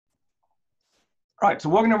All right, so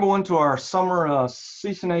welcome everyone to our summer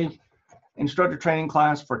CCNA instructor training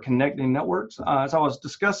class for connecting networks. As I was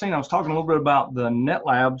discussing, I was talking a little bit about the net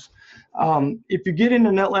labs. If you get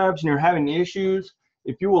into net labs and you're having issues,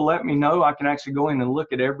 if you will let me know, I can actually go in and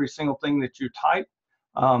look at every single thing that you type.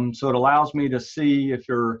 So it allows me to see if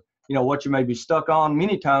you're, what you may be stuck on.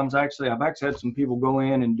 Many times, actually, I've actually had some people go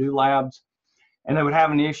in and do labs, and they would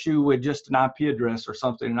have an issue with just an IP address or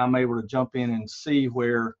something, and I'm able to jump in and see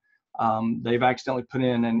where they've accidentally put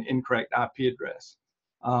in an incorrect IP address.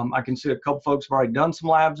 I can see a couple folks have already done some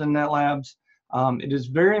labs in net labs. It is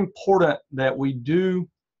very important that we do,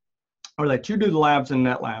 or that you do the labs in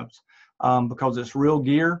net labs because it's real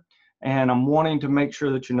gear, and I'm wanting to make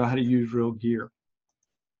sure that you know how to use real gear.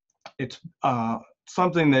 It's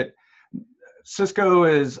something that Cisco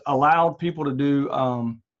has allowed people to do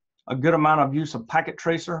a good amount of use of packet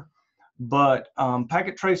tracer, but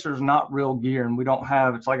packet tracer is not real gear, and we don't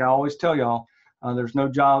have, it's like I always tell y'all, there's no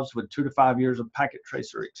jobs with 2 to 5 years of packet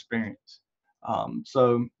tracer experience.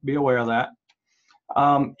 So be aware of that.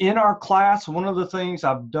 In our class, one of the things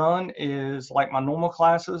I've done is, like my normal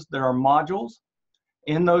classes, there are modules.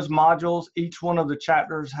 In those modules, each one of the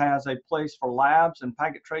chapters has a place for labs and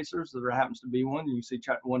packet tracers. There happens to be one. You can see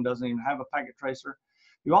chapter 1 doesn't even have a packet tracer.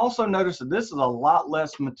 You also notice that this is a lot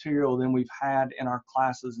less material than we've had in our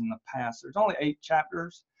classes in the past. There's only 8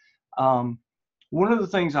 chapters. One of the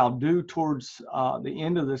things I'll do towards the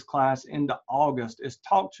end of this class into August is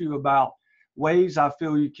talk to you about ways I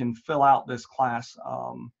feel you can fill out this class.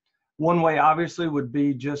 One way obviously would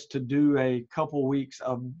be just to do a couple weeks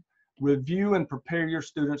of review and prepare your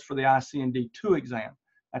students for the IC&D 2 exam.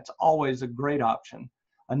 That's always a great option.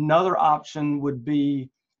 Another option would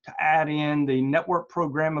be to add in the network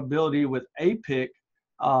programmability with APIC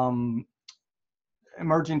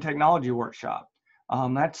emerging technology workshop.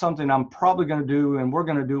 That's something I'm probably going to do, and we're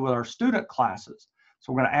going to do with our student classes.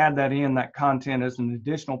 So we're going to add that in, that content, as an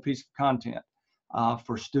additional piece of content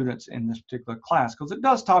for students in this particular class, because it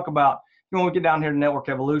does talk about, when we get down here to network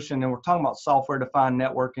evolution and we're talking about software-defined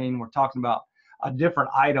networking, we're talking about different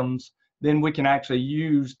items, then we can actually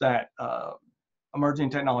use that emerging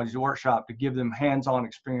technologies workshop to give them hands-on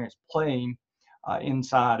experience playing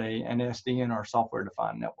inside an SDN or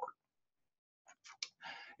software-defined network.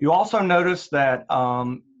 You also notice that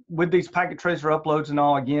with these packet tracer uploads and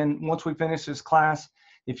all, again, once we finish this class,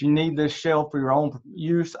 if you need this shell for your own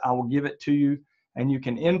use, I will give it to you, and you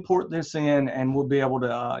can import this in, and we'll be able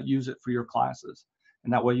to use it for your classes.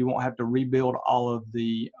 And that way you won't have to rebuild all of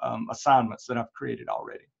the assignments that I've created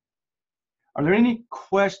already. Are there any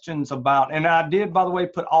questions about, and I did, by the way,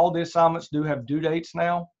 put all the assignments do have due dates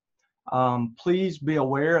now. Please be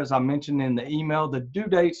aware, as I mentioned in the email, the due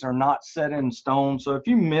dates are not set in stone. So if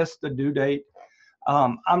you miss the due date,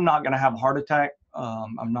 I'm not going to have a heart attack.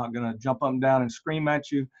 I'm not going to jump up and down and scream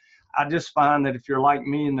at you. I just find that if you're like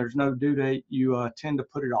me and there's no due date, you tend to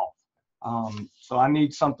put it off. So I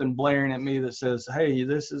need something blaring at me that says, hey,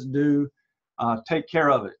 this is due, take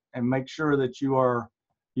care of it, and make sure that you are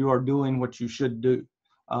doing what you should do.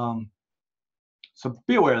 So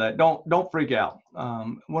be aware of that. Don't freak out.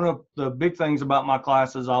 One of the big things about my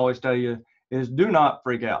classes, I always tell you, is do not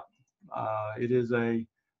freak out. It is an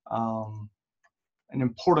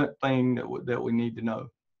important thing that we need to know.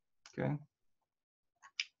 Okay.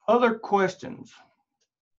 Other questions?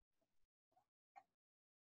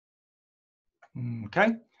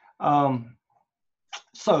 Okay.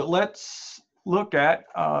 So let's look at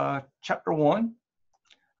chapter 1.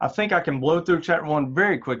 I think I can blow through chapter 1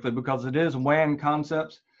 very quickly because it is WAN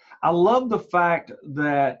concepts. I love the fact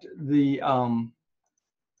that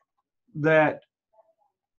that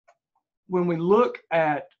when we look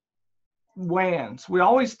at WANs, we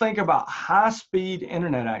always think about high-speed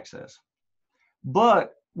internet access,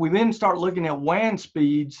 but we then start looking at WAN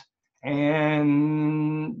speeds,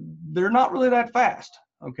 and they're not really that fast.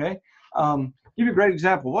 Okay, give you a great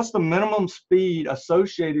example. What's the minimum speed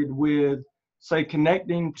associated with, say,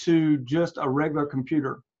 connecting to just a regular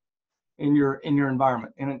computer in your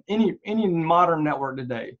environment? In any modern network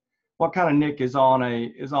today, what kind of NIC is on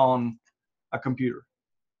a computer?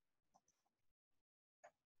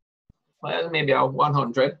 Well, maybe a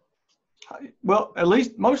 100. Well, at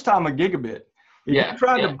least most time a gigabit. If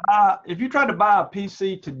you tried to buy a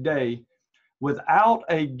PC today without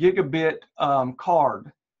a gigabit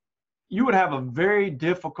card, you would have a very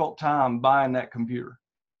difficult time buying that computer.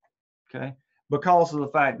 Okay, because of the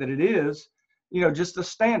fact that it is, just the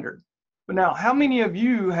standard. But now, how many of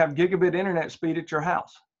you have gigabit internet speed at your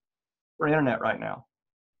house for internet right now?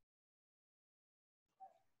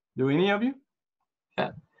 Do any of you?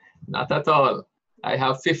 Yeah, not at all. I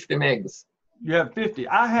have 50 megs. You have 50.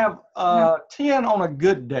 I have 10 on a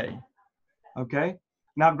good day. Okay.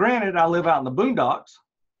 Now, granted, I live out in the boondocks,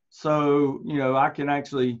 so I can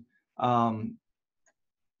actually do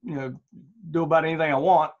about anything I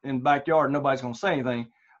want in the backyard. Nobody's going to say anything.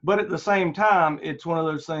 But at the same time, it's one of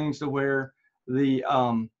those things to where the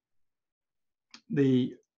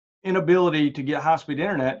inability to get high-speed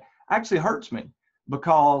internet actually hurts me,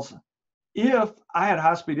 because if I had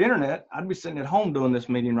high-speed internet, I'd be sitting at home doing this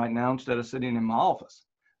meeting right now instead of sitting in my office.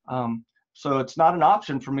 So it's not an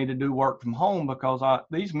option for me to do work from home, because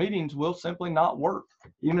these meetings will simply not work.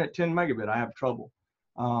 Even at 10 megabit, I have trouble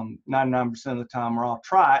 99% of the time, or I'll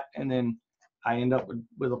try it and then I end up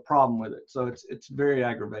with a problem with it. So it's very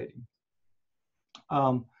aggravating.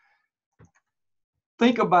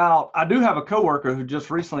 Think about, I do have a coworker who just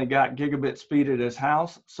recently got gigabit speed at his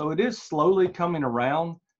house. So it is slowly coming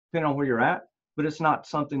around, depending on where you're at, but it's not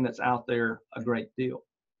something that's out there a great deal.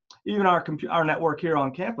 Even our network here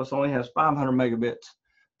on campus only has 500 megabits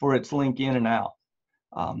for its link in and out.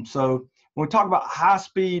 So when we talk about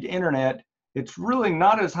high-speed internet, it's really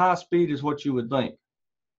not as high speed as what you would think.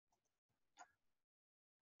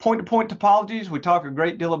 Point-to-point topologies, we talk a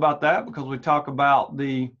great deal about that, because we talk about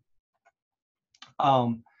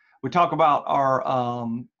our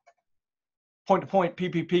point-to-point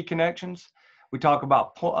PPP connections. We talk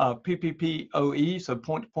about PPPoE, so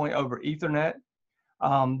point-to-point over Ethernet.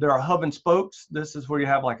 There are hub and spokes. This is where you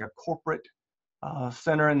have like a corporate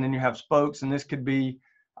center, and then you have spokes, and this could be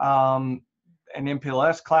an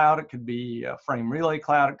MPLS cloud, it could be a frame relay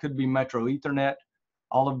cloud, it could be Metro Ethernet.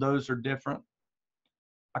 All of those are different.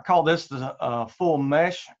 I call this the full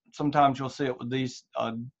mesh. Sometimes you'll see it with these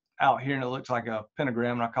out here, and it looks like a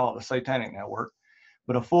pentagram, and I call it the satanic network.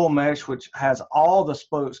 But a full mesh, which has all the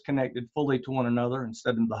spokes connected fully to one another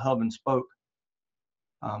instead of the hub and spoke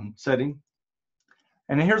setting.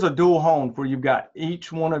 And then here's a dual home, where you've got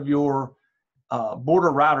each one of your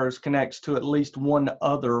border routers connects to at least one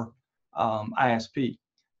other ISP.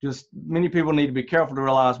 Just many people need to be careful to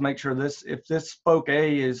realize, make sure if this spoke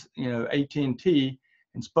A is AT&T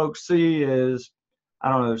and spoke C is, I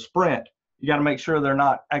don't know, Sprint, you got to make sure they're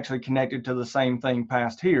not actually connected to the same thing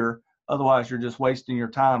past here. Otherwise, you're just wasting your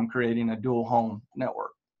time creating a dual home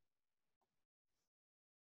network.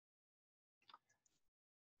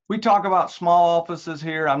 We talk about small offices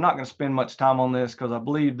here. I'm not going to spend much time on this, because I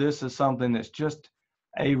believe this is something that's just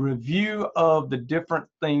a review of the different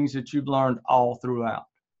things that you've learned all throughout.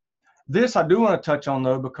 This I do want to touch on,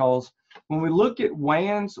 though, because when we look at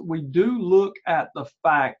WANs, we do look at the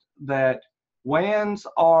fact that WANs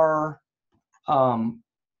are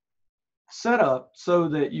set up so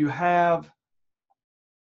that you have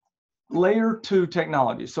layer 2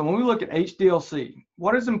 technology. So when we look at HDLC,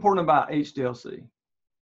 what is important about HDLC?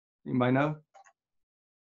 Anybody know?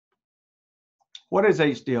 What is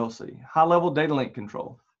HDLC? High level data link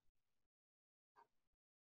control.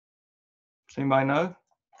 Does anybody know?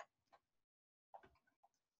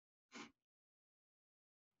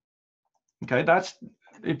 Okay,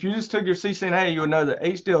 if you just took your CCNA, you would know that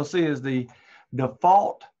HDLC is the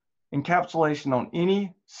default encapsulation on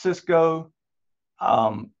any Cisco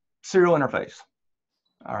serial interface.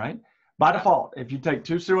 All right. By default, if you take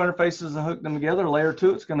two serial interfaces and hook them together, layer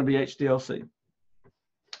 2, it's going to be HDLC.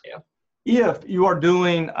 Yeah. If you are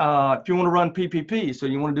doing, if you want to run PPP, so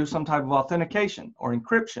you want to do some type of authentication or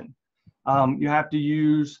encryption, you have to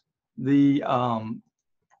use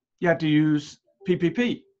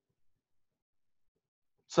PPP.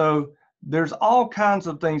 So there's all kinds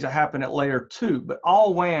of things that happen at layer 2, but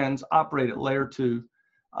all WANs operate at layer 2,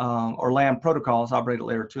 or LAN protocols operate at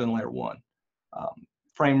layer 2 and layer 1.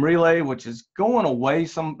 Frame relay, which is going away,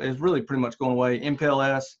 is really pretty much going away.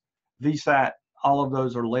 MPLS, VSAT, all of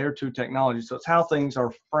those are layer 2 technology. So it's how things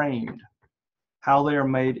are framed, how they are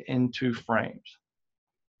made into frames.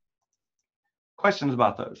 Questions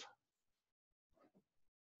about those?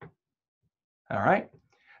 All right.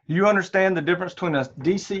 Do you understand the difference between a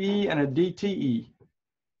DCE and a DTE?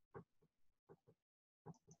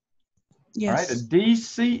 Yes. All right, a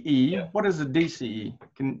DCE, Yeah. What is a DCE?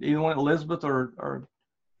 Can either one, Elizabeth or?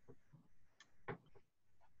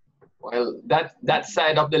 Well, that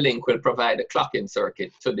side of the link will provide a clocking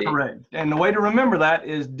circuit to the. Correct. And the way to remember that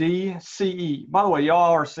is DCE. By the way,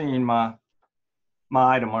 y'all are seeing my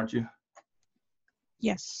item, aren't you?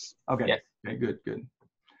 Yes. Okay. Yes. Okay, good, good.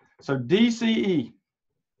 So DCE.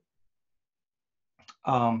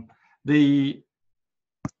 The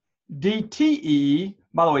DTE,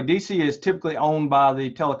 by the way, DC is typically owned by the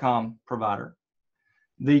telecom provider.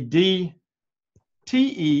 The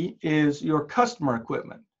DTE is your customer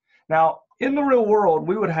equipment. Now, in the real world,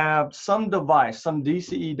 we would have some device, some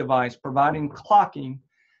DCE device providing clocking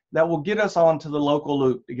that will get us onto the local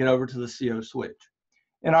loop to get over to the CO switch.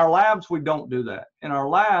 In our labs, we don't do that. In our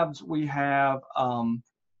labs, we have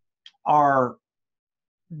our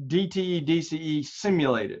DTE, DCE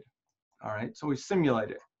simulated. All right, so we simulate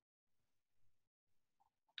it.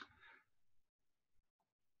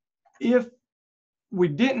 If we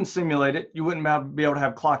didn't simulate it, you wouldn't be able to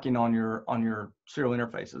have clocking on your serial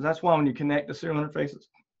interfaces. That's why when you connect the serial interfaces,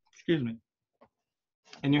 excuse me,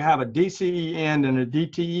 and you have a DCE end and a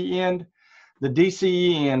DTE end, the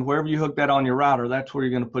DCE end, wherever you hook that on your router, that's where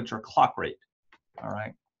you're going to put your clock rate. All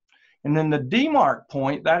right. And then the DMARC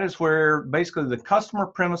point, that is where basically the customer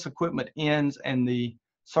premise equipment ends and the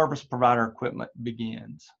service provider equipment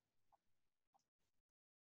begins.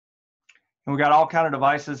 And we got all kind of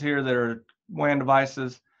devices here that are WAN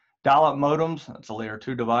devices, dial-up modems, that's a layer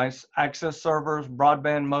 2 device, access servers,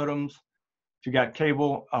 broadband modems. If you got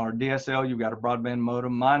cable or DSL, you've got a broadband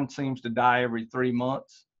modem. Mine seems to die every 3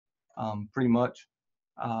 months, pretty much.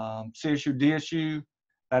 CSU, DSU,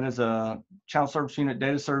 that is a channel service unit,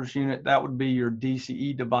 data service unit. That would be your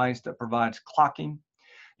DCE device that provides clocking.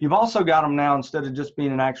 You've also got them now, instead of just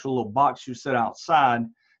being an actual little box you set outside,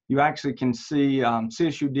 you actually can see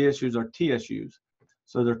CSU, DSUs or TSUs.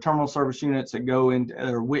 So they're terminal service units that go into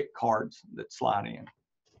their WIC cards that slide in.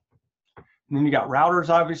 And then you got routers,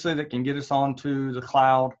 obviously, that can get us onto the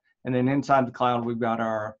cloud. And then inside the cloud, we've got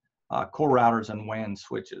our core routers and WAN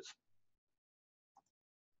switches.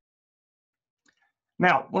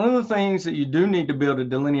 Now, one of the things that you do need to be able to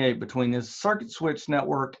delineate between is a circuit switch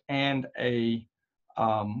network and a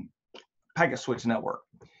packet switch network.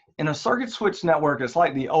 In a circuit switch network, it's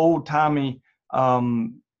like the old-timey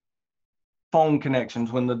phone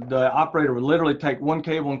connections when the operator would literally take one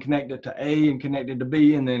cable and connect it to A and connect it to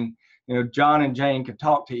B, and then John and Jane could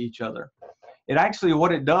talk to each other. It actually,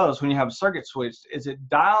 what it does when you have a circuit switch is it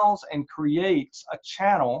dials and creates a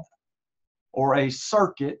channel or a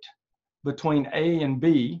circuit between A and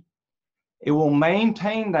B. It will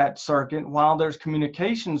maintain that circuit while there's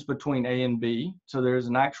communications between A and B. So there's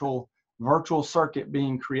an actual virtual circuit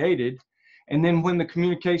being created. And then when the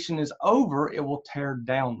communication is over, it will tear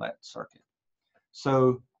down that circuit.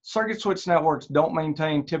 So circuit switch networks don't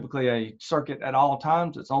maintain typically a circuit at all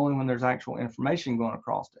times. It's only when there's actual information going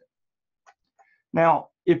across it. Now,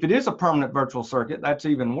 if it is a permanent virtual circuit, that's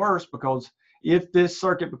even worse, because if this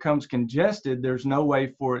circuit becomes congested, there's no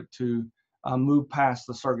way for it to move past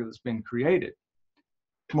the circuit that's been created.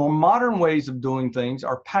 More modern ways of doing things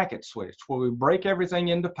are packet switch, where we break everything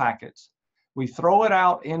into packets. We throw it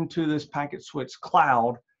out into this packet switch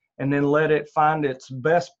cloud and then let it find its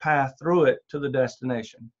best path through it to the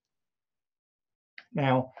destination.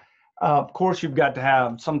 Now, of course, you've got to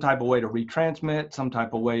have some type of way to retransmit, some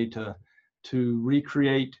type of way to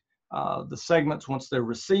recreate the segments once they're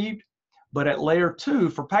received. But at layer 2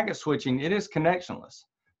 for packet switching, it is connectionless,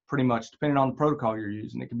 pretty much, depending on the protocol you're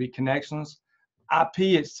using. It can be connectionless. IP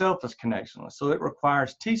itself is connectionless, so it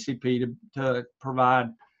requires TCP to provide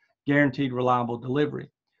guaranteed reliable delivery.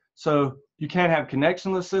 So you can have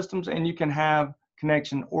connectionless systems, and you can have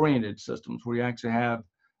connection-oriented systems where you actually have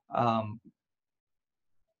a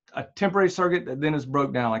temporary circuit that then is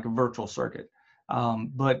broke down like a virtual circuit.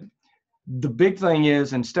 But the big thing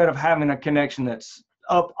is, instead of having a connection that's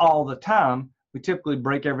up all the time, we typically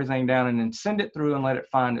break everything down and then send it through and let it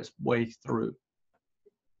find its way through.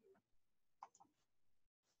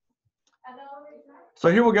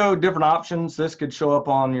 So here we go, different options. This could show up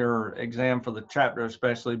on your exam for the chapter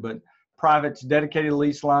especially, but privates, dedicated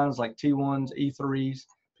lease lines like T1s, E3s.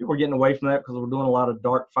 People are getting away from that because we're doing a lot of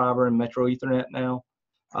dark fiber and Metro Ethernet now.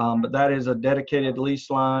 But that is a dedicated lease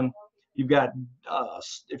line. You've got,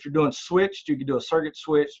 if you're doing switched, you could do a circuit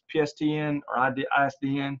switch, PSTN or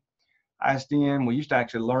ISDN. ISDN, we used to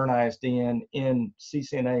actually learn ISDN in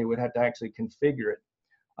CCNA. We'd have to actually configure it.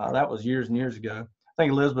 That was years and years ago. I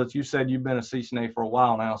think, Elizabeth, you said you've been a CCNA for a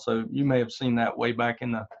while now, so you may have seen that way back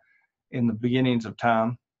in the beginnings of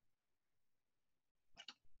time.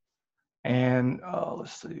 And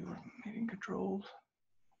let's see, meeting controls.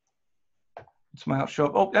 Somebody else show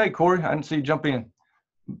up. Oh, hey, Corey, I didn't see you jump in.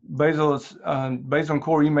 Basil and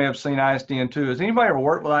Corey, you may have seen ISDN too. Has anybody ever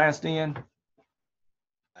worked with ISDN?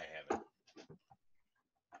 I haven't.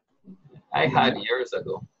 I had years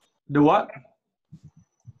ago. Do what?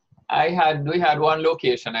 We had one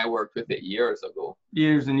location I worked with it years ago.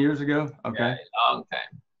 Years and years ago? Okay. Yeah, a long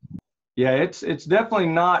time. Yeah, it's definitely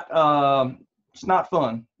not it's not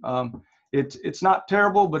fun. It's not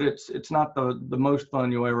terrible, but it's not the most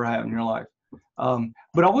fun you'll ever have in your life.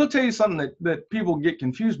 But I will tell you something that people get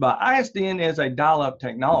confused by. ISDN is a dial-up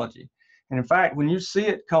technology. And in fact, when you see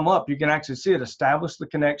it come up, you can actually see it establish the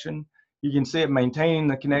connection. You can see it maintaining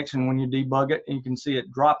the connection when you debug it, and you can see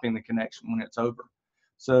it dropping the connection when it's over.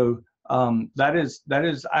 So that is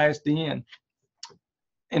ISDN.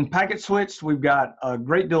 In packet switched, we've got a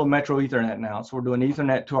great deal of Metro Ethernet now. So we're doing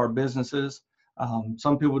Ethernet to our businesses.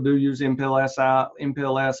 Some people do use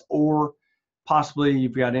MPLS, or possibly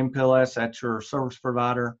you've got MPLS at your service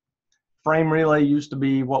provider. Frame relay used to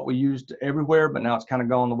be what we used everywhere, but now it's kind of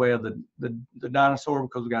gone the way of the dinosaur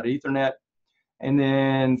because we got Ethernet. And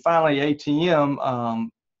then finally ATM,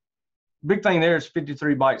 big thing there is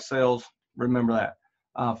 53 byte cells. Remember that.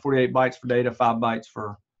 48 bytes for data, 5 bytes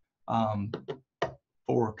for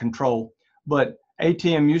control. But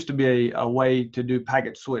ATM used to be a way to do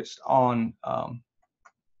packet switched on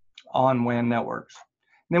WAN networks.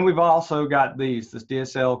 And then we've also got this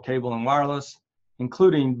DSL cable and wireless,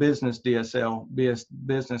 including business DSL,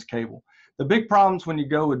 business cable. The big problems when you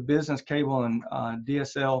go with business cable and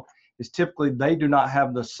DSL is typically they do not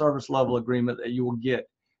have the service level agreement that you will get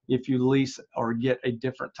if you lease or get a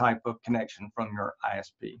different type of connection from your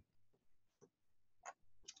ISP.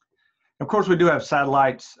 Of course, we do have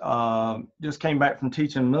satellites. Just came back from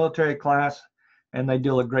teaching a military class, and they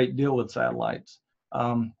deal a great deal with satellites.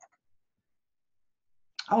 I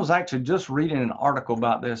was actually just reading an article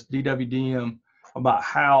about this, DWDM, about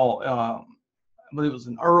how, I believe it was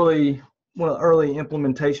one of the early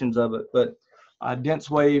implementations of it, but dense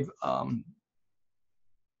wave,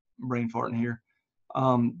 brain farting here,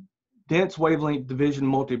 dense wavelength division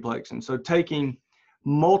multiplexing. So taking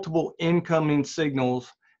multiple incoming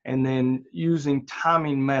signals and then using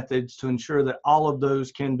timing methods to ensure that all of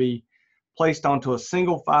those can be placed onto a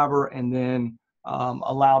single fiber and then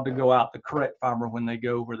allowed to go out the correct fiber when they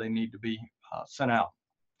go where they need to be sent out.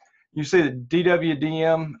 You see that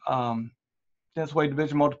DWDM, dense wave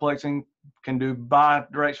division multiplexing, can do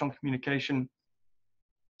bi-directional communication,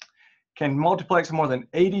 can multiplex more than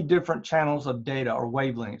 80 different channels of data or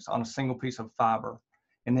wavelengths on a single piece of fiber.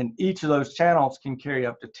 And then each of those channels can carry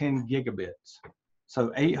up to 10 gigabits.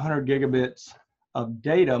 So 800 gigabits of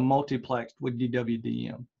data multiplexed with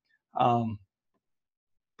DWDM.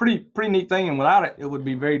 Pretty neat thing, and without it, it would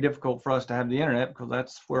be very difficult for us to have the internet because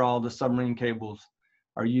that's where all the submarine cables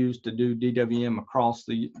are used to do DWDM across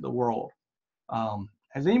the world.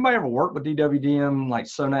 Has anybody ever worked with DWDM, like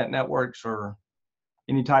SONET networks or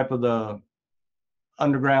any type of the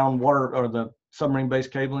underground water or the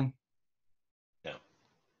submarine-based cabling? No.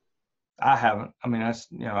 I haven't. I mean, that's,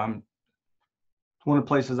 one of the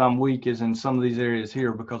places I'm weak is in some of these areas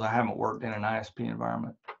here because I haven't worked in an ISP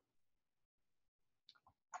environment.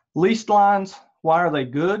 Leased lines, why are they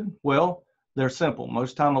good? Well, they're simple.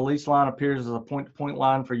 Most time a leased line appears as a point-to-point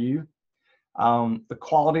line for you. The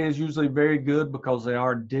quality is usually very good because they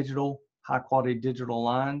are digital, high-quality digital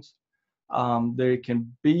lines. They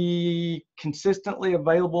can be consistently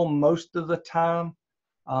available most of the time.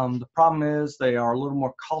 The problem is they are a little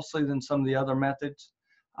more costly than some of the other methods,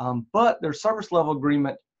 but their service level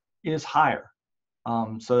agreement is higher.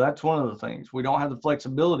 So that's one of the things. We don't have the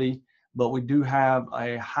flexibility, but we do have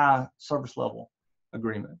a high service level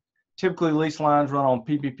agreement. Typically, lease lines run on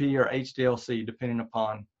PPP or HDLC, depending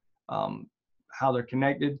upon how they're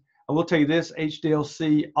connected. I will tell you this,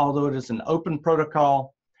 HDLC, although it is an open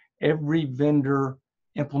protocol, every vendor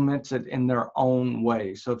implements it in their own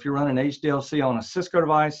way. So if you're running HDLC on a Cisco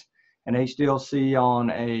device and HDLC on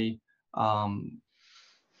a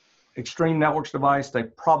Extreme Networks device, they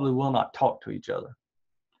probably will not talk to each other.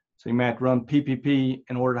 So you may have to run PPP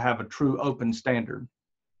in order to have a true open standard.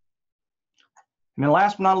 And then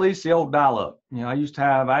last but not least, the old dial-up. I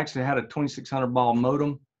actually had a 2600 baud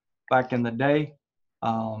modem back in the day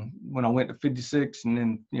when I went to 56, and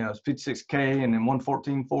then it's 56K and then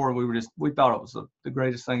 114.4. We thought it was the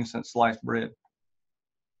greatest thing since sliced bread.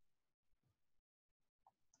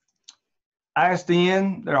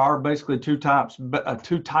 ISDN, there are basically two types,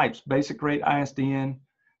 basic rate ISDN,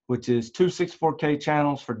 which is 264K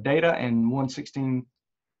channels for data and 116D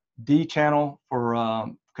channel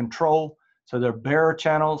for control. So they're bearer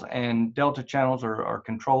channels, and delta channels are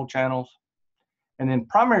control channels. And then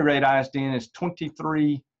primary rate ISDN is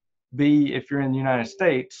 23B if you're in the United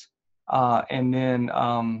States, and then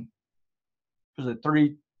was it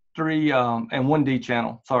 3 and 1D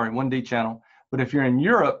channel, sorry, 1D channel. But if you're in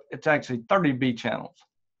Europe, it's actually 30B channels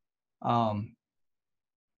and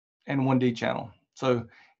 1D channel. So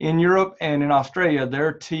in Europe and in Australia,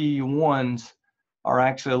 their T1s are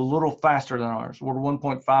actually a little faster than ours. We're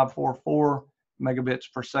 1.544 megabits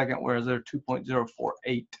per second, whereas they're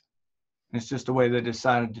 2.048. It's just the way they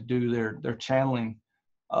decided to do their channeling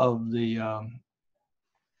of the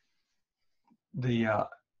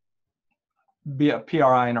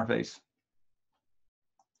PRI interface.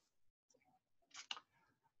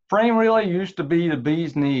 Frame relay used to be the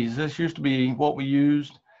bee's knees. This used to be what we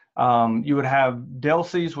used. You would have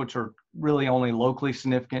DELCs, which are really only locally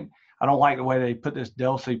significant. I don't like the way they put this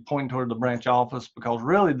DELC pointing toward the branch office, because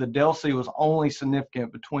really the DELC was only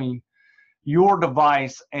significant between your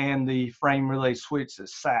device and the frame relay switch that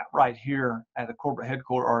sat right here at the corporate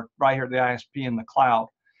headquarters, or right here at the ISP in the cloud.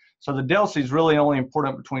 So the DELC is really only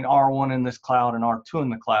important between R1 in this cloud and R2 in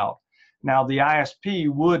the cloud. Now the ISP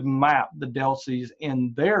would map the DELCs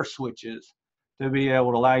in their switches to be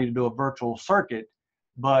able to allow you to do a virtual circuit,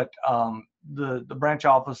 but the branch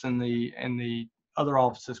office and the other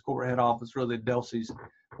offices, corporate head office, really the DELCs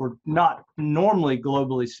were not normally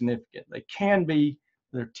globally significant. They can be,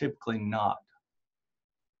 they're typically not.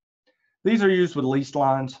 These are used with leased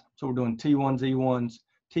lines. So we're doing T1s, E1s,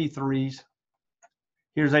 T3s.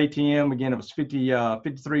 Here's ATM. Again, it was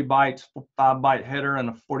 53 bytes, 5-byte header, and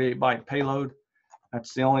a 48-byte payload.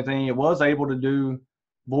 That's the only thing. It was able to do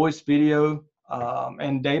voice, video,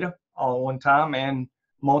 and data all at one time, and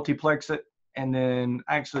multiplex it, and then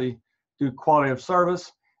actually do quality of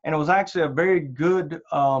service. And it was actually a very good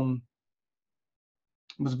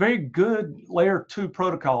layer 2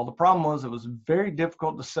 protocol. The problem was it was very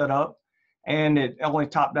difficult to set up, and it only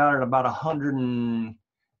topped out at about 100 and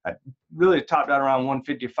really topped out around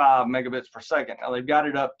 155 megabits per second. Now they've got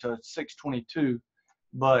it up to 622,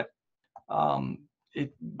 but I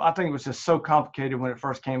think it was just so complicated when it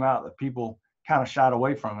first came out that people kind of shied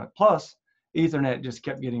away from it. Plus, Ethernet just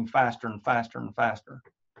kept getting faster and faster and faster.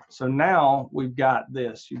 So now we've got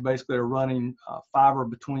this. You basically are running fiber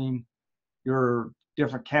between your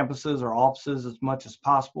different campuses or offices as much as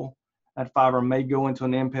possible. That fiber may go into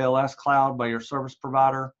an MPLS cloud by your service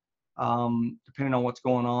provider, depending on what's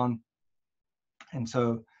going on. And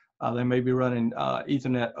so they may be running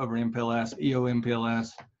Ethernet over MPLS, EO MPLS.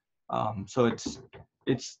 So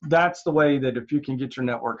that's the way that if you can get your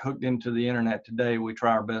network hooked into the internet today, we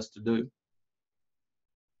try our best to do.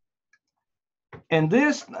 And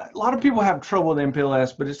this, a lot of people have trouble with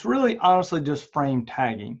MPLS, but it's really honestly just frame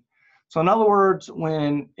tagging. So in other words,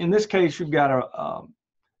 when in this case you've got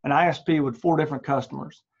an ISP with 4 different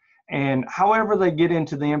customers, and however they get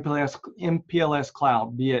into the MPLS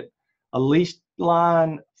cloud, be it a leased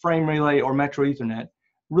line, frame relay, or Metro Ethernet,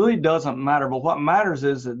 really doesn't matter. But what matters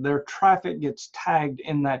is that their traffic gets tagged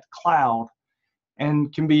in that cloud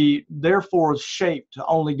and can be therefore shaped to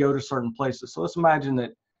only go to certain places. So let's imagine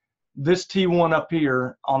that this T1 up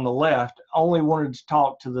here on the left only wanted to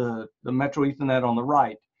talk to the Metro Ethernet on the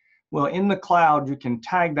right. Well, in the cloud, you can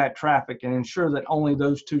tag that traffic and ensure that only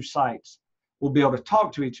those 2 sites will be able to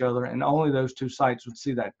talk to each other, and only those 2 sites would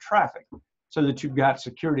see that traffic, so that you've got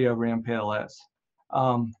security over MPLS.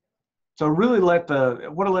 So really what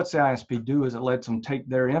it lets the ISP do is it lets them take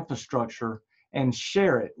their infrastructure and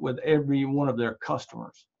share it with every one of their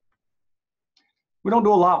customers. We don't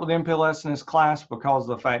do a lot with MPLS in this class because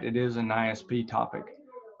of the fact it is an ISP topic.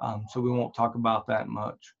 So we won't talk about that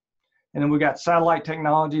much. And then we got satellite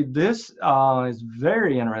technology. This is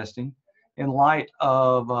very interesting in light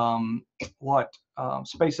of what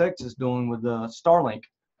SpaceX is doing with the Starlink.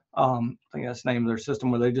 I think that's the name of their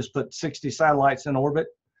system, where they just put 60 satellites in orbit.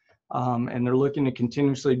 And they're looking to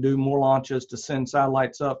continuously do more launches to send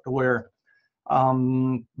satellites up to where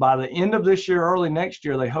by the end of this year, early next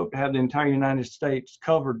year, they hope to have the entire United States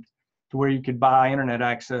covered to where you could buy internet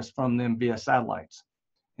access from them via satellites.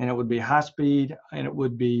 And it would be high speed, and it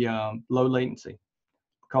would be low latency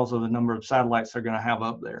because of the number of satellites they're going to have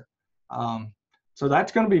up there. So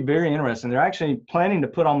that's going to be very interesting. They're actually planning to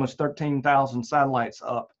put almost 13,000 satellites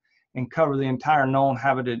up and cover the entire known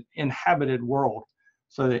inhabited world,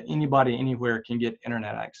 so that anybody anywhere can get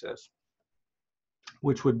internet access,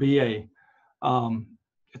 which would be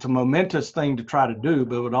it's a momentous thing to try to do,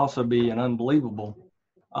 but it would also be an unbelievable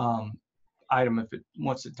item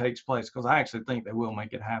once it takes place, because I actually think they will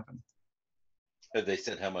make it happen. Have they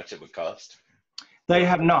said how much it would cost? They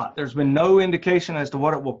have not. There's been no indication as to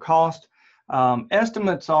what it will cost.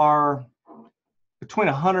 Estimates are between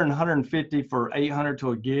 100 and 150 for 800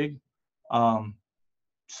 to a gig.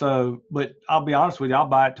 But I'll be honest with you, I'll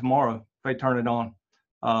buy it tomorrow if they turn it on,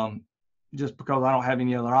 just because I don't have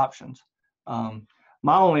any other options.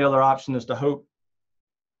 My only other option is to hope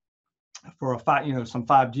for some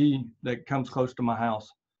 5G that comes close to my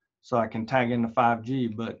house, so I can tag into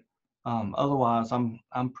 5G. But otherwise, I'm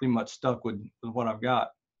pretty much stuck with what I've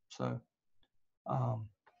got. So,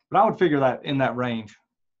 but I would figure that in that range.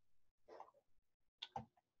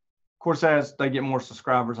 Of course, as they get more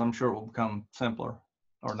subscribers, I'm sure it will become simpler,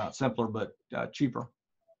 or not simpler, but cheaper.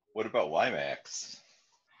 What about WiMAX?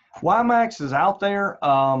 WiMAX is out there.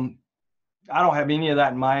 I don't have any of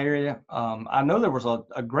that in my area. I know there was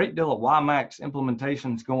a great deal of WiMAX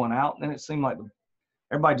implementations going out, and it seemed like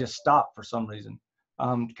everybody just stopped for some reason.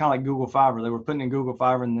 Kind of like Google Fiber. They were putting in Google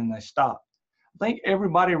Fiber and then they stopped. I think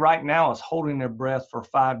everybody right now is holding their breath for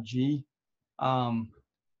 5G,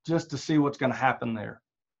 just to see what's going to happen there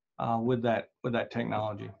with that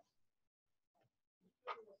technology.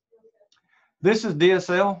 This is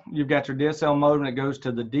DSL. You've got your DSL modem that goes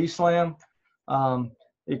to the DSLAM.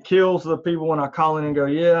 It kills the people when I call in and go,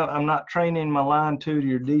 yeah, I'm not training my line 2 to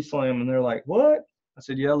your DSLAM. And they're like, what? I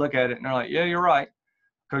said, yeah, look at it. And they're like, yeah, you're right.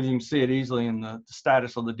 Because you can see it easily in the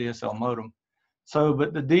status of the DSL modem. So,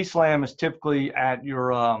 but the DSLAM is typically at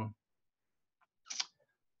your,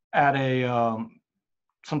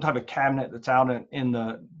 some type of cabinet that's out in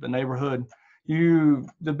the neighborhood.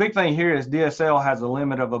 The big thing here is DSL has a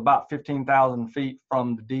limit of about 15,000 feet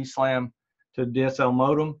from the DSLAM to the DSL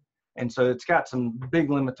modem. And so it's got some big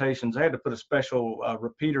limitations. They had to put a special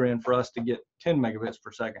repeater in for us to get 10 megabits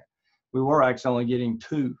per second. We were actually only getting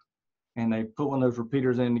 2, and they put one of those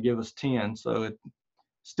repeaters in to give us 10. So it's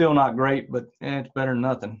still not great, but it's better than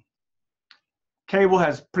nothing. Cable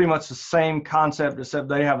has pretty much the same concept, except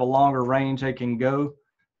they have a longer range they can go.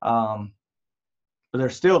 But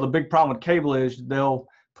there's still, the big problem with cable is they'll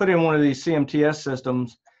put in one of these CMTS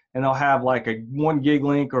systems and they'll have like a 1 gig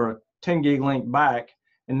link or a 10 gig link back,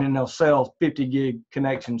 and then they'll sell 50 gig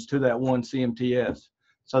connections to that one CMTS.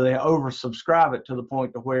 So they oversubscribe it to the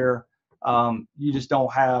point to where you just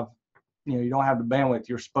don't have, you don't have the bandwidth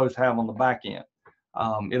you're supposed to have on the back end.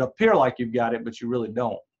 It'll appear like you've got it, but you really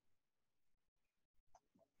don't.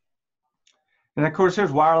 And of course,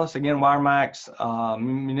 here's wireless, again, WiMAX,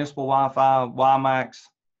 municipal Wi-Fi, WiMAX,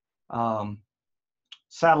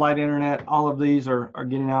 satellite internet. All of these are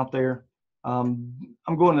getting out there. I'm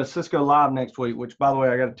going to Cisco Live next week, which, by the way,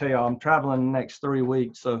 I got to tell you, I'm traveling the next 3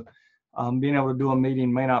 weeks. So being able to do a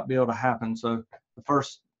meeting may not be able to happen. So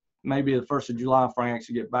maybe the 1st of July, if I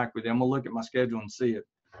actually get back with you, I'm going to look at my schedule and see it.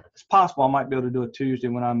 It's possible I might be able to do a Tuesday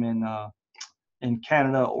when I'm in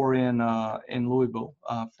Canada or in Louisville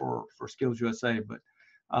for Skills USA. But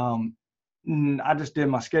I just did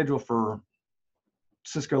my schedule for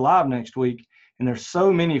Cisco Live next week, and there's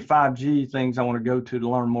so many 5G things I want to go to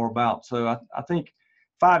learn more about. So I think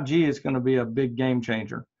 5G is going to be a big game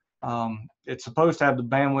changer. It's supposed to have the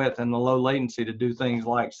bandwidth and the low latency to do things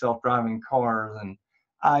like self-driving cars and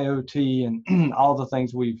IoT and all the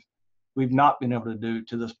things we've not been able to do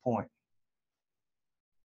to this point.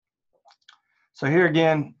 So here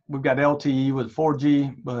again, we've got LTE with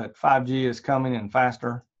 4G, but 5G is coming in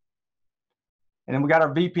faster. And then we got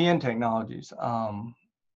our VPN technologies.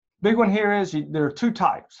 Big one here is there are 2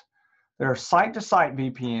 types. There are site-to-site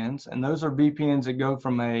VPNs, and those are VPNs that go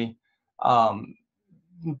from a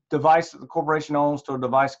device that the corporation owns to a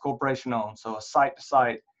device the corporation owns. So a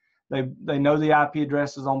site-to-site, they know the IP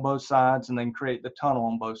addresses on both sides, and they can create the tunnel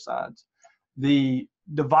on both sides. The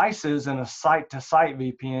devices in a site-to-site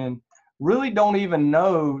VPN really don't even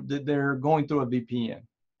know that they're going through a VPN.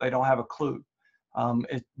 They don't have a clue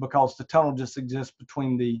because the tunnel just exists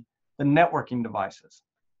between the networking devices.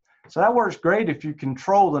 So that works great if you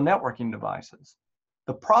control the networking devices.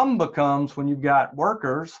 The problem becomes when you've got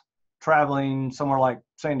workers traveling somewhere like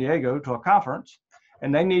San Diego to a conference,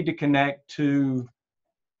 and they need to connect to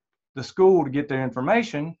the school to get their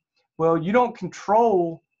information. Well, you don't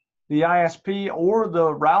control the ISP or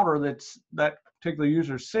the router that particular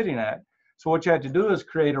user is sitting at. So what you have to do is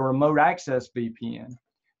create a remote access VPN.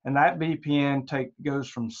 And that VPN goes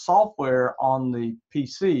from software on the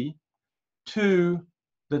PC to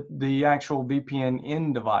the actual VPN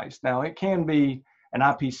in device. Now, it can be an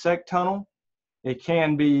IPsec tunnel. It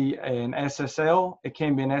can be an SSL. It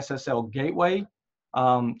can be an SSL gateway.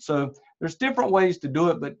 So there's different ways to do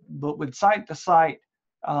it, but with site-to-site,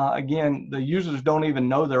 again, the users don't even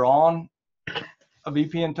know they're on a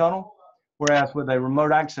VPN tunnel. Whereas with a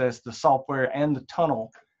remote access, the software and the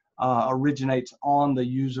tunnel originates on the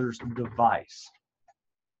user's device.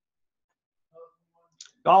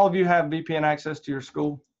 Do all of you have VPN access to your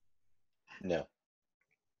school? No.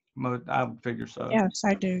 I would figure so. Yes,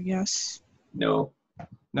 I do. Yes. No.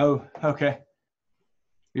 No? Okay.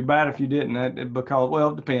 Be bad if you didn't, because, well,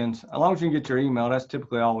 it depends. As long as you can get your email, that's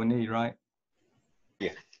typically all we need, right?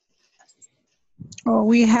 Yeah. Well,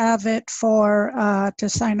 we have it for to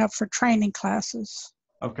sign up for training classes.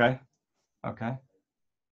 Okay. Okay.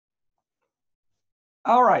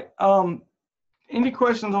 All right. Any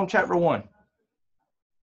questions on chapter 1?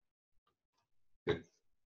 Good.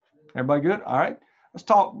 Everybody good? All right. Let's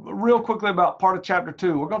talk real quickly about part of chapter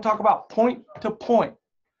 2. We're going to talk about point to point.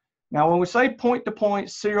 Now, when we say point-to-point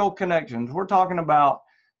serial connections, we're talking about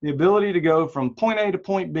the ability to go from point A to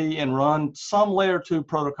point B and run some layer 2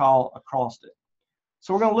 protocol across it.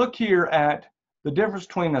 So we're going to look here at the difference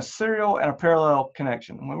between a serial and a parallel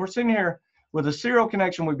connection. When we're sitting here with a serial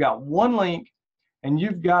connection, we've got one link, and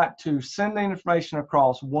you've got to send the information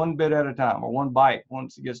across one bit at a time, or one byte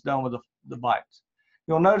once it gets done with the bytes.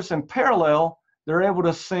 You'll notice in parallel, they're able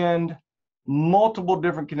to send multiple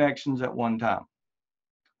different connections at one time.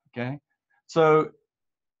 Okay, so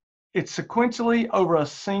it's sequentially over a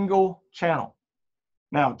single channel.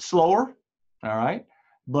 Now, it's slower, all right,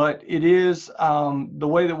 but it is the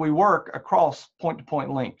way that we work across point-to-point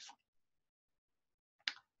links.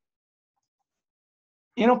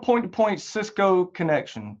 In a point-to-point Cisco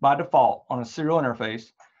connection, by default, on a serial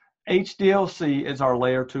interface, HDLC is our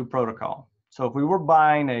layer 2 protocol. So if we were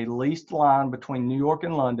buying a leased line between New York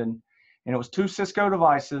and London, and it was 2 Cisco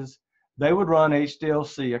devices, they would run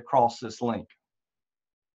HDLC across this link.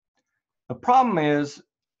 The problem is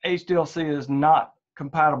HDLC is not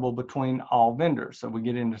compatible between all vendors, so we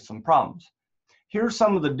get into some problems. Here are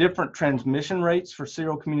some of the different transmission rates for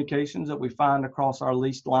serial communications that we find across our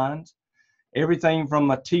leased lines. Everything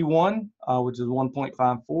from a T1, which is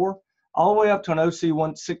 1.54, all the way up to an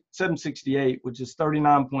OC768, which is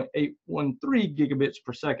 39.813 gigabits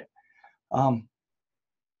per second.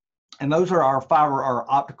 And those are our fiber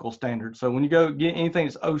or optical standards. So when you go get anything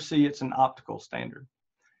that's OC, it's an optical standard.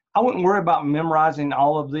 I wouldn't worry about memorizing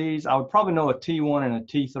all of these. I would probably know a T1 and a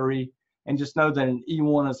T3, and just know that an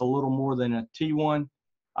E1 is a little more than a T1,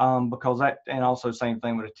 because that, and also same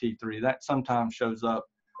thing with a T3. That sometimes shows up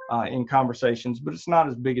in conversations, but it's not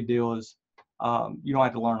as big a deal as you don't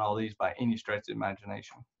have to learn all these by any stretch of the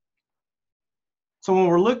imagination. So when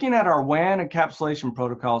we're looking at our WAN encapsulation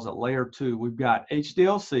protocols at layer 2, we've got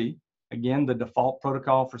HDLC, again, the default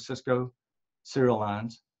protocol for Cisco serial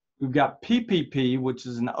lines. We've got PPP, which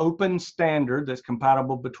is an open standard that's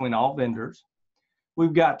compatible between all vendors.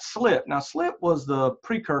 We've got SLIP. Now, SLIP was the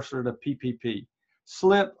precursor to PPP.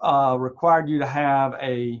 SLIP required you to have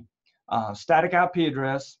a static IP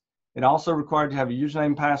address. It also required you to have a username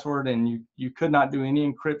and password, and you could not do any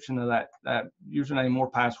encryption of that username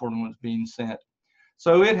or password when it's being sent.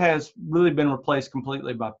 So it has really been replaced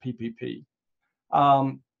completely by PPP.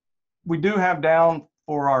 We do have down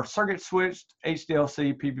for our circuit switched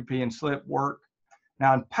HDLC, PPP, and SLIP work.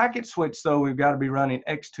 Now in packet switch though, we've got to be running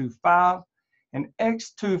X25, and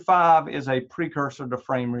X25 is a precursor to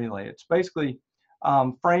frame relay. It's basically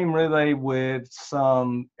frame relay with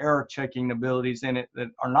some error checking abilities in it that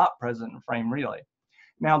are not present in frame relay.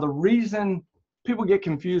 Now the reason people get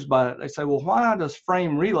confused by it, they say, well, why does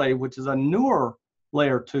frame relay, which is a newer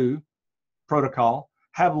layer 2 protocol,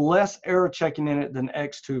 have less error checking in it than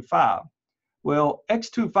X25? Well,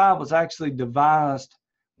 X25 was actually devised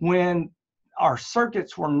when our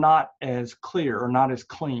circuits were not as clear or not as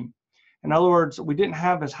clean. In other words, we didn't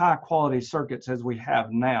have as high quality circuits as we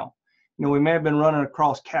have now. You know, we may have been running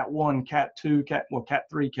across Cat 1, Cat 2, Cat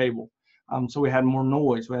 3 cable. So we had more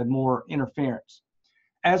noise, we had more interference.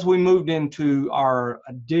 As we moved into our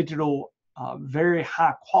digital, very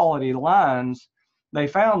high quality lines, they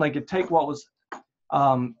found they could take what was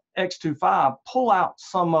X25, pull out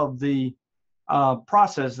some of the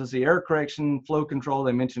processes, the error correction, flow control,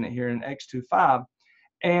 they mention it here in X25,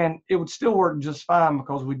 and it would still work just fine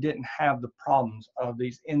because we didn't have the problems of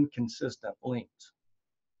these inconsistent links.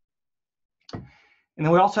 And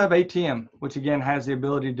then we also have ATM, which again has the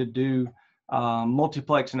ability to do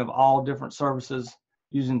multiplexing of all different services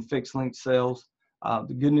using fixed link cells.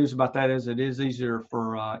 The good news about that is it is easier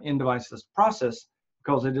for end devices to process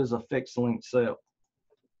because it is a fixed link cell.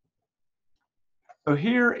 So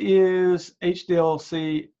here is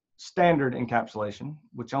HDLC standard encapsulation,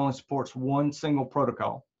 which only supports one single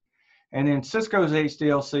protocol. And then Cisco's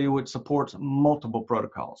HDLC, which supports multiple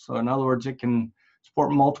protocols. So in other words, it can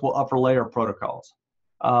support multiple upper layer protocols.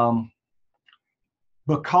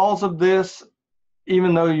 Because of this,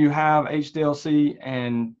 even though you have HDLC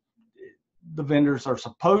and the vendors are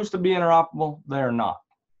supposed to be interoperable, they are not.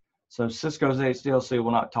 So Cisco's HDLC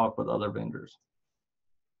will not talk with other vendors.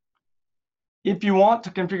 If you want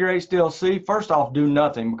to configure HDLC, first off, do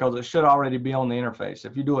nothing because it should already be on the interface.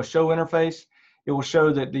 If you do a show interface, it will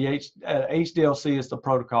show that the HDLC is the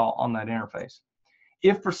protocol on that interface.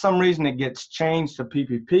 If for some reason it gets changed to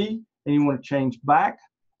PPP and you want to change back,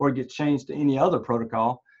 or it gets changed to any other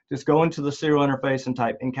protocol, just go into the serial interface and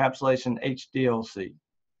type encapsulation HDLC.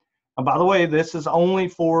 And by the way, this is only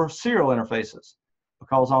for serial interfaces,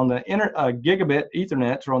 because on the gigabit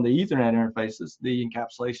Ethernet or on the Ethernet interfaces, the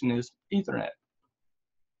encapsulation is Ethernet.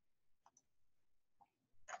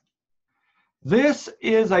 This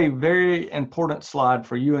is a very important slide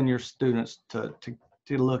for you and your students to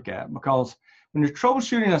look at, because when you're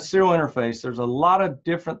troubleshooting a serial interface, there's a lot of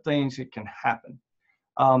different things that can happen.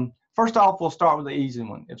 First off, we'll start with the easy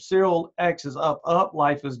one. If serial X is up,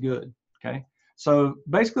 life is good, okay? So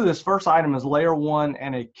basically this first item is layer 1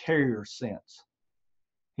 and a carrier sense.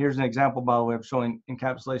 Here's an example, by the way, of showing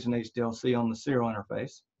encapsulation HDLC on the serial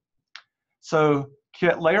interface. So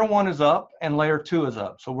layer 1 is up and layer 2 is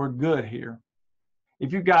up, so we're good here.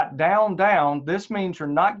 If you've got down, down, this means you're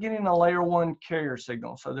not getting a layer 1 carrier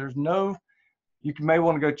signal. So there's no, you may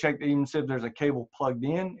want to go check to even see if there's a cable plugged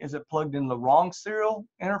in. Is it plugged in the wrong serial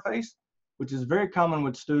interface? Which is very common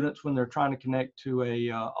with students when they're trying to connect to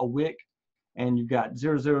a WIC, and you've got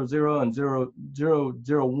 000 and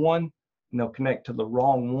 0001, and they'll connect to the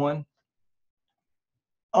wrong one.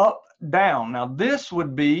 Up, down. Now this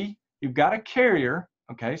would be, you've got a carrier,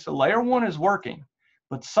 okay, so layer 1 is working,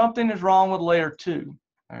 but something is wrong with layer 2,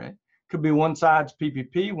 all right? Could be one side's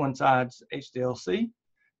PPP, one side's HDLC.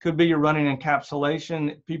 Could be you're running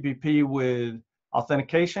encapsulation PPP with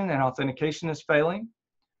authentication, and authentication is failing,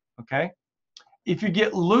 okay? If you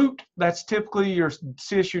get looped, that's typically your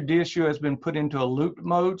CSU, DSU has been put into a looped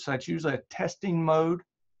mode, so that's usually a testing mode,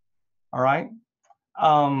 all right?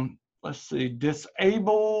 Let's see,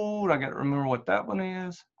 disabled, I gotta remember what that one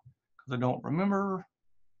is, because I don't remember.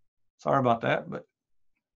 Sorry about that, but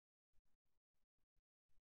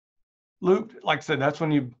looped, like I said, that's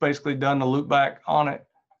when you've basically done the loop back on it.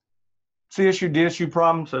 CSU, DSU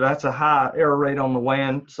problem, so that's a high error rate on the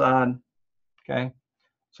WAN side, okay?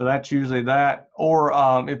 So that's usually that, or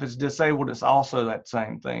if it's disabled, it's also that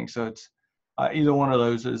same thing. So it's either one of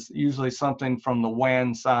those is usually something from the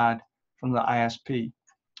WAN side, from the ISP.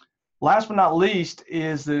 Last but not least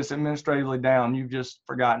is this administratively down. You've just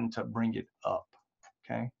forgotten to bring it up,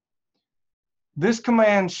 okay? This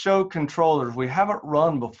command, show controllers, we haven't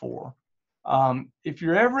run before. If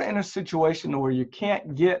you're ever in a situation where you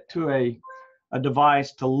can't get to a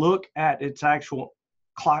device to look at its actual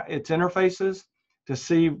its interfaces to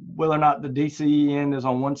see whether or not the DCE end is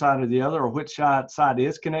on one side or the other, or which side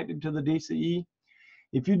is connected to the DCE,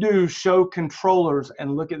 if you do show controllers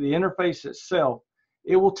and look at the interface itself,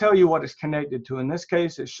 it will tell you what it's connected to. In this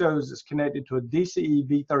case, it shows it's connected to a DCE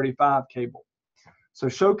V35 cable. So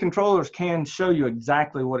show controllers can show you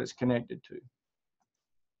exactly what it's connected to.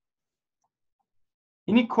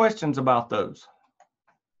 Any questions about those?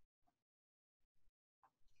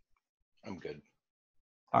 I'm good.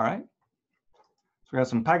 All right. So we got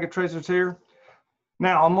some packet tracers here.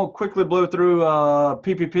 Now I'm gonna quickly blow through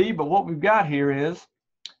PPP, but what we've got here is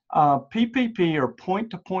PPP, or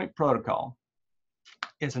point-to-point protocol.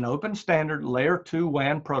 It's an open standard layer 2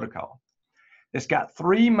 WAN protocol. It's got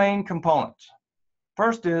 3 main components.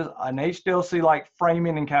 First is an HDLC-like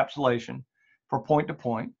framing encapsulation for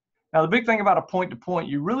point-to-point. Now the big thing about a point-to-point,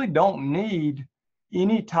 you really don't need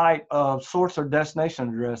any type of source or destination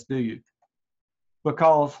address, do you?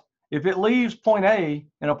 Because if it leaves point A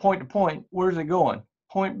in a point-to-point, where's it going?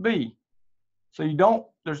 Point B. So you don't,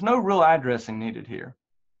 there's no real addressing needed here.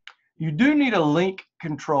 You do need a link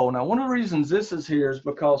control. Now one of the reasons this is here is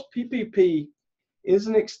because PPP is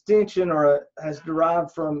an extension, or has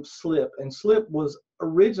derived from SLIP, and SLIP was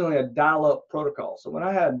originally a dial-up protocol. So when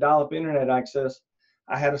I had dial-up internet access,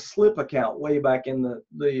 I had a SLIP account way back in the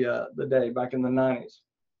day, back in the 90s.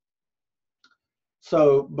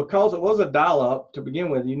 So because it was a dial-up to begin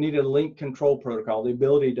with, you needed a link control protocol, the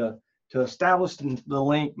ability to establish the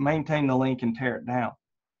link, maintain the link, and tear it down.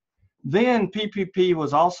 Then PPP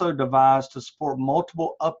was also devised to support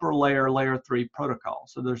multiple upper layer 3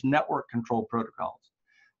 protocols. So there's network control protocols,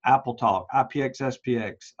 AppleTalk, IPX,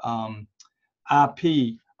 SPX,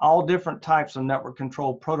 IP, all different types of network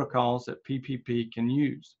control protocols that PPP can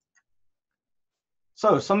use.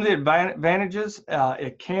 So some of the advantages,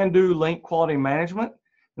 it can do link quality management.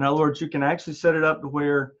 In other words, you can actually set it up to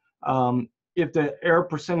where if the error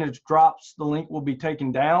percentage drops, the link will be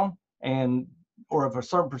taken down, or if a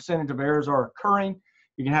certain percentage of errors are occurring,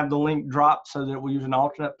 you can have the link drop so that it will use an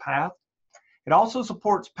alternate path. It also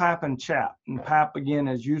supports PAP and CHAP. And PAP, again,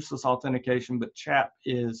 is useless authentication, but CHAP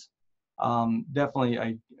is definitely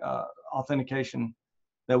a authentication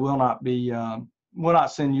that will not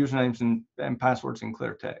send usernames and passwords in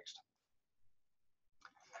clear text.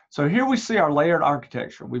 So here we see our layered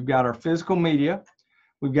architecture. We've got our physical media.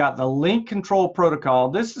 We've got the link control protocol.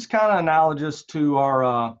 This is kind of analogous to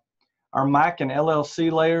our MAC and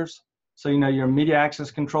LLC layers. So, you know, your media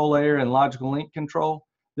access control layer and logical link control.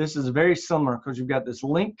 This is very similar because you've got this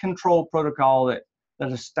link control protocol that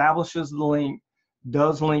establishes the link,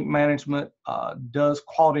 does link management, does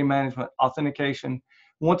quality management, authentication,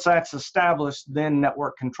 Once that's established, then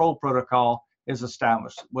network control protocol is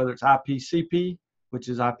established, whether it's IPCP, which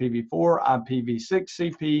is IPv4, IPv6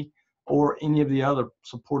 CP, or any of the other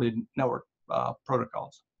supported network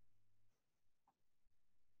protocols.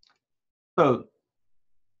 So,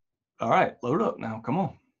 all right, load up now, come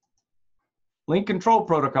on. Link control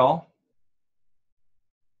protocol.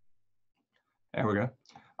 There we go.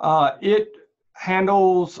 It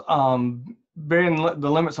handles varying the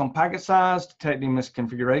limits on packet size, detecting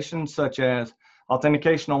misconfigurations such as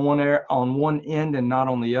authentication on one end and not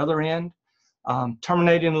on the other end,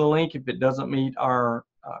 terminating the link if it doesn't meet our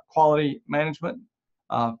quality management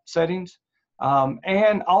settings,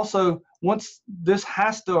 and also once this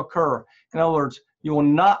has to occur, in other words, you will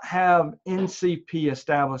not have NCP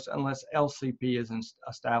established unless LCP is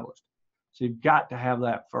established. So you've got to have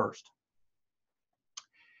that first.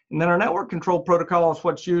 And then our network control protocol is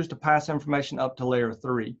what's used to pass information up to layer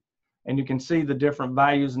 3. And you can see the different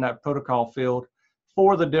values in that protocol field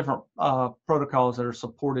for the different protocols that are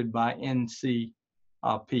supported by NCP.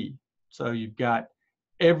 So you've got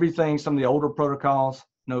everything, some of the older protocols,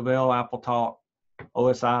 Novell, AppleTalk,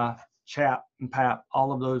 OSI, CHAP, and PAP,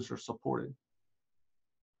 all of those are supported.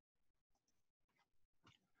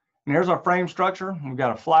 And here's our frame structure. We've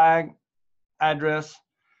got a flag, address.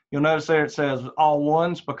 You'll notice there it says all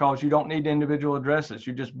ones because you don't need individual addresses.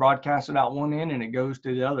 You just broadcast it out one end and it goes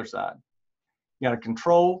to the other side. You got to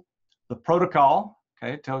control the protocol.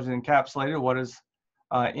 Okay, it tells you encapsulated what is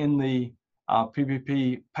in the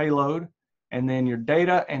PPP payload, and then your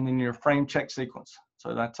data, and then your frame check sequence.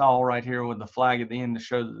 So that's all right here with the flag at the end to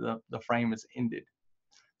show that the frame is ended.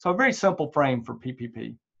 So a very simple frame for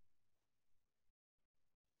PPP.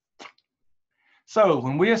 So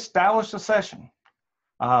when we establish a session,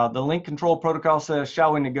 the link control protocol says,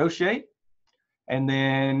 shall we negotiate? And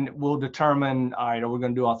then we'll determine, all right, are we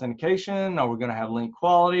going to do authentication? Are we going to have link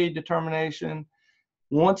quality determination?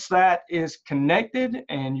 Once that is connected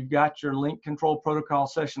and you've got your link control protocol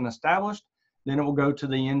session established, then it will go to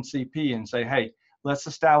the NCP and say, hey, let's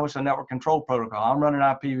establish a network control protocol. I'm running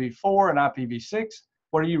IPv4 and IPv6.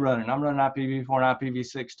 What are you running? I'm running IPv4 and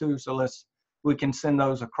IPv6 too, so we can send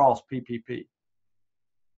those across PPP.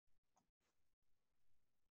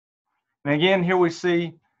 And again, here we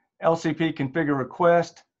see LCP configure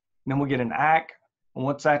request, and then we get an ACK. And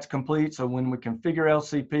once that's complete, so when we configure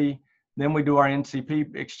LCP, then we do our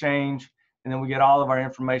NCP exchange, and then we get all of our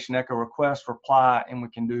information echo request, reply, and we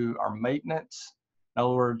can do our maintenance. In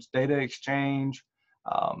other words, data exchange,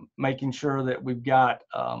 making sure that we've got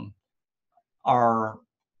our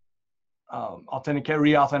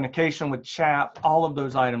re-authentication with CHAP, all of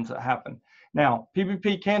those items that happen. Now,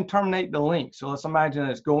 PPP can terminate the link. So let's imagine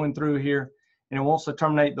it's going through here and it wants to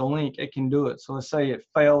terminate the link. It can do it. So let's say it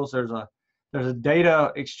fails. There's a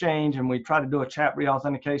data exchange and we try to do a CHAP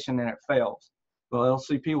re-authentication and it fails. Well,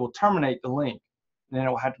 LCP will terminate the link and then it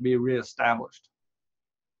will have to be reestablished.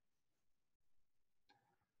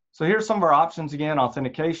 So here's some of our options again: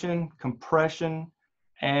 authentication, compression,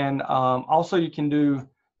 and also you can do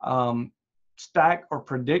stack or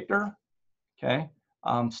predictor. Okay.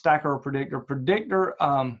 Stacker or predictor. Predictor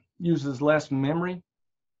uses less memory,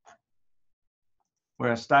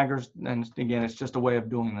 whereas stackers, and again, it's just a way of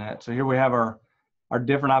doing that. So here we have our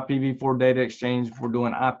different IPv4 data exchange. We're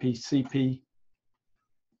doing IPCP.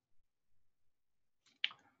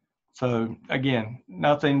 So again,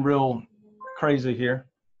 nothing real crazy here.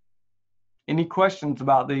 Any questions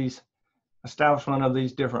about these establishment of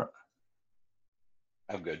these different?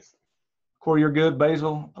 I'm good. Corey, you're good.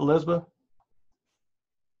 Basil, Elizabeth?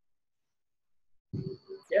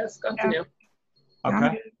 Yes, continue.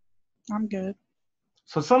 Okay. I'm good.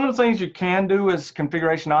 So some of the things you can do is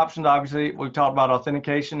configuration options. Obviously, we've talked about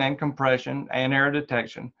authentication and compression and error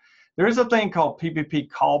detection. There is a thing called PPP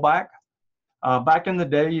callback. Back in the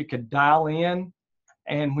day, you could dial in,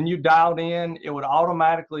 and when you dialed in, it would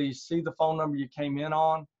automatically see the phone number you came in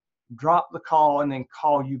on, drop the call, and then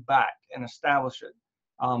call you back and establish it.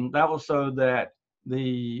 That was so that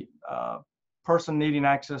the person needing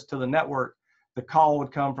access to the network, the call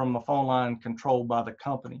would come from a phone line controlled by the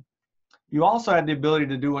company. You also had the ability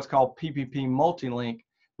to do what's called PPP multi-link,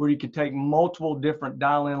 where you could take multiple different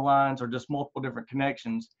dial-in lines or just multiple different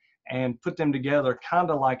connections and put them together kind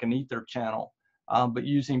of like an Ether channel, but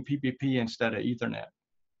using PPP instead of Ethernet.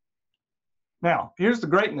 Now, here's the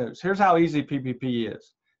great news. Here's how easy PPP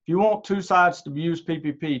is. If you want two sides to use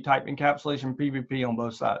PPP, type encapsulation PPP on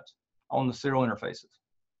both sides on the serial interfaces.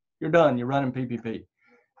 You're done. You're running PPP.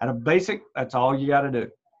 At a basic, that's all you got to do.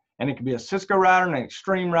 And it could be a Cisco router, an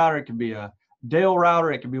Extreme router, it could be a Dell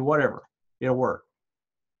router, it could be whatever. It'll work.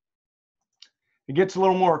 It gets a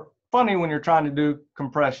little more funny when you're trying to do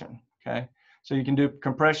compression, okay? So you can do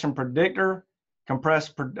compression predictor, compress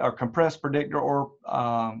predictor, or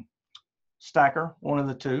stacker, one of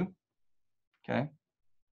the two, okay?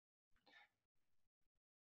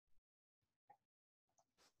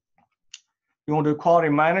 You want to do quality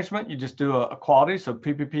management, you just do a quality, so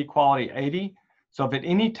PPP quality 80. So if at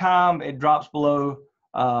any time it drops below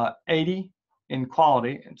 80 in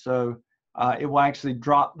quality, and so it will actually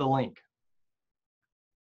drop the link.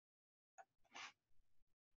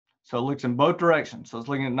 So it looks in both directions. So it's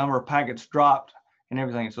looking at the number of packets dropped and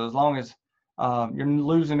everything. So as long as you're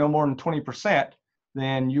losing no more than 20%,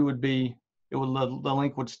 then you would be, the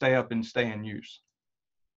link would stay up and stay in use.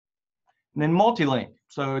 And then multi-link.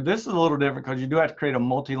 So this is a little different because you do have to create a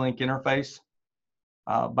multi-link interface.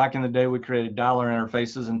 Back in the day, we created dialer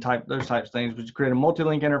interfaces and those types of things, but you create a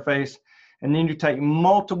multi-link interface, and then you take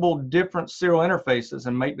multiple different serial interfaces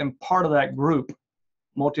and make them part of that group,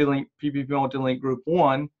 multi-link, PPP multi-link group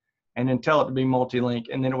 1, and then tell it to be multi-link.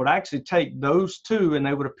 And then it would actually take those two, and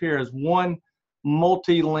they would appear as one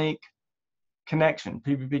multi-link connection,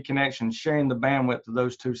 PPP connection, sharing the bandwidth of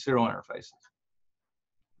those two serial interfaces,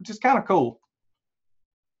 which is kind of cool.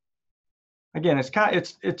 Again,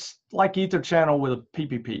 it's like Ether channel with a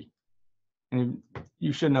PPP, and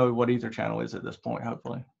you should know what Ether channel is at this point,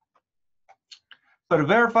 hopefully. So to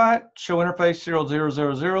verify it, show interface serial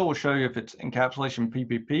 000 will show you if it's encapsulation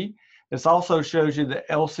PPP. This also shows you that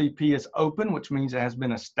LCP is open, which means it has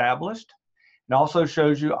been established. It also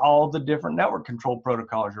shows you all the different network control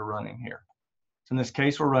protocols you're running here. So in this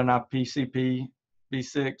case, we're running PCP,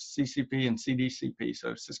 V6, CCP, and CDCP,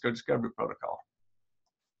 so Cisco Discovery Protocol.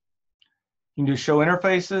 You can do show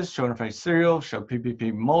interfaces, show interface serial, show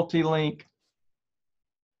PPP multi-link,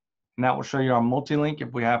 and that will show you our multi-link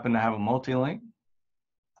if we happen to have a multi-link.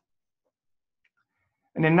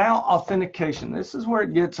 And then now authentication. This is where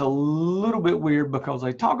it gets a little bit weird because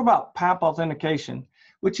they talk about PAP authentication,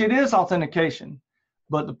 which it is authentication,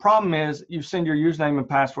 but the problem is you send your username and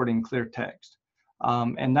password in clear text.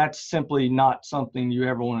 And that's simply not something you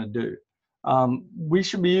ever want to do. We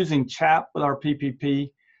should be using CHAP with our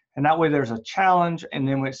PPP, and that way there's a challenge, and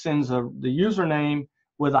then it sends the username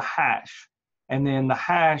with a hash. And then the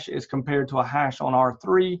hash is compared to a hash on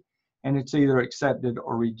R3, and it's either accepted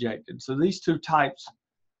or rejected. So these two types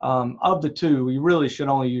of the two, we really should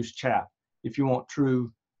only use CHAP if you want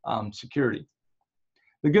true security.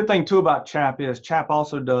 The good thing too about CHAP is CHAP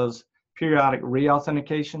also does periodic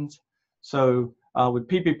re-authentications. So with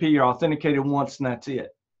PPP, you're authenticated once and that's it.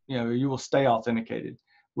 You know, you will stay authenticated.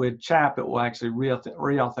 With CHAP, it will actually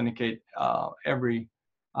re-authenticate every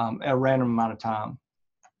a random amount of time.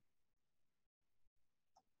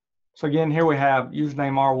 So again, here we have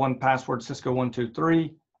username R1, password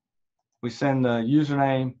Cisco123. We send the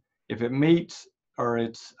username. If it meets or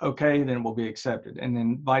it's okay, then it will be accepted. And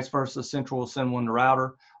then vice versa, Central will send one to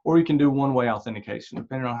router, or you can do one-way authentication,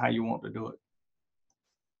 depending on how you want to do it.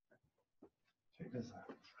 Check this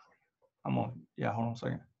out. I'm on, yeah, hold on a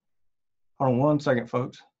second. Hold on 1 second,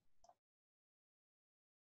 folks.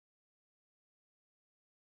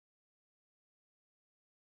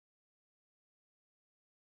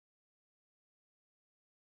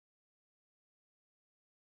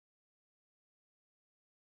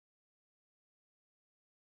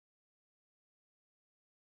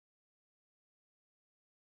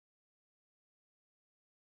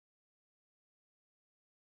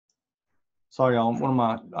 Sorry, y'all, one of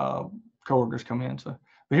my coworkers come in. So,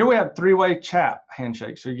 but here we have three-way CHAP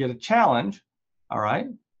handshake. So you get a challenge, all right?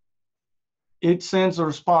 It sends a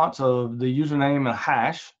response of the username and a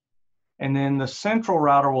hash, and then the central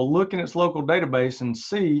router will look in its local database and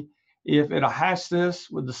see if it'll hash this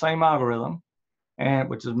with the same algorithm, and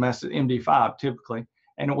which is message MD5 typically,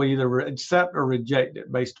 and it will either accept or reject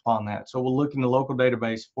it based upon that. So we'll look in the local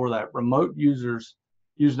database for that remote user's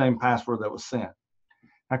username password that was sent.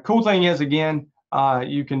 Now, cool thing is, again,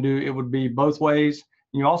 you can do, it would be both ways.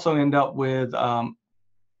 You also end up with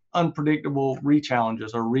unpredictable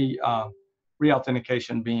re-challenges or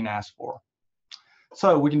re-authentication being asked for.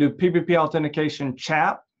 So we can do PPP authentication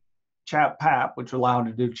CHAP, CHAP PAP, which will allow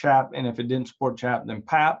to do CHAP, and if it didn't support CHAP, then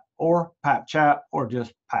PAP, or PAP CHAP, or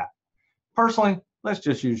just PAP. Personally, let's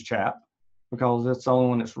just use CHAP because that's the only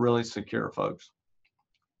one that's really secure, folks.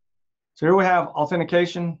 So here we have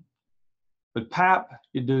authentication. With PAP,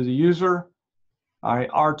 you do the user. All right,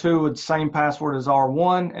 R2 with the same password as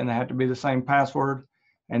R1, and they have to be the same password.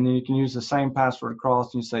 And then you can use the same password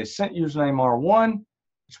across, and you say sent username R1,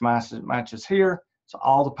 which matches here. So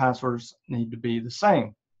all the passwords need to be the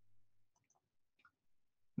same.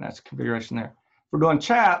 And that's the configuration there. If we're doing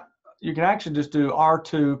CHAP, you can actually just do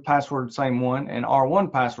R2 password same one and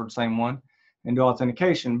R1 password same one and do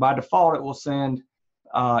authentication. By default, it will send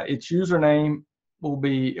its username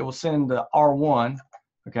it will send the R1,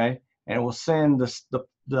 okay, and it will send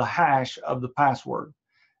the hash of the password.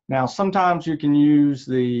 Now, sometimes you can use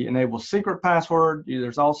the enable secret password.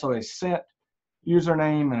 There's also a sent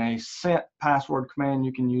username and a sent password command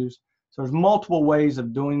you can use. So there's multiple ways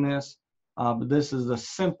of doing this, but this is the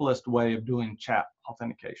simplest way of doing chat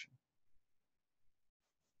authentication.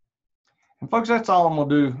 And folks, that's all I'm gonna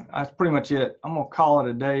do. That's pretty much it. I'm gonna call it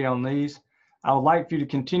a day on these. I would like for you to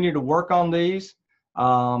continue to work on these,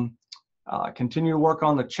 continue to work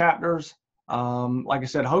on the chapters. Like I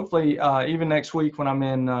said, hopefully even next week when I'm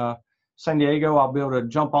in San Diego, I'll be able to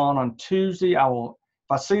jump on Tuesday. If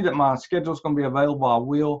I see that my schedule is going to be available, I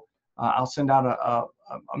will. I'll send out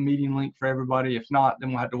a meeting link for everybody. If not, then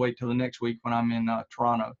we'll have to wait till the next week when I'm in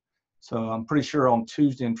Toronto. So I'm pretty sure on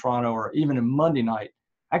Tuesday in Toronto, or even in Monday night.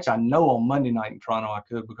 Actually, I know on Monday night in Toronto I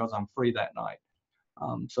could, because I'm free that night.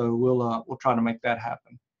 So we'll try to make that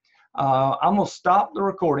happen. I'm gonna stop the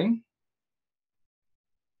recording.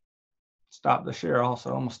 Stop the share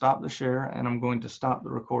also. I'm gonna stop the share and I'm going to stop the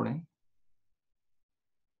recording.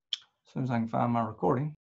 As soon as I can find my recording.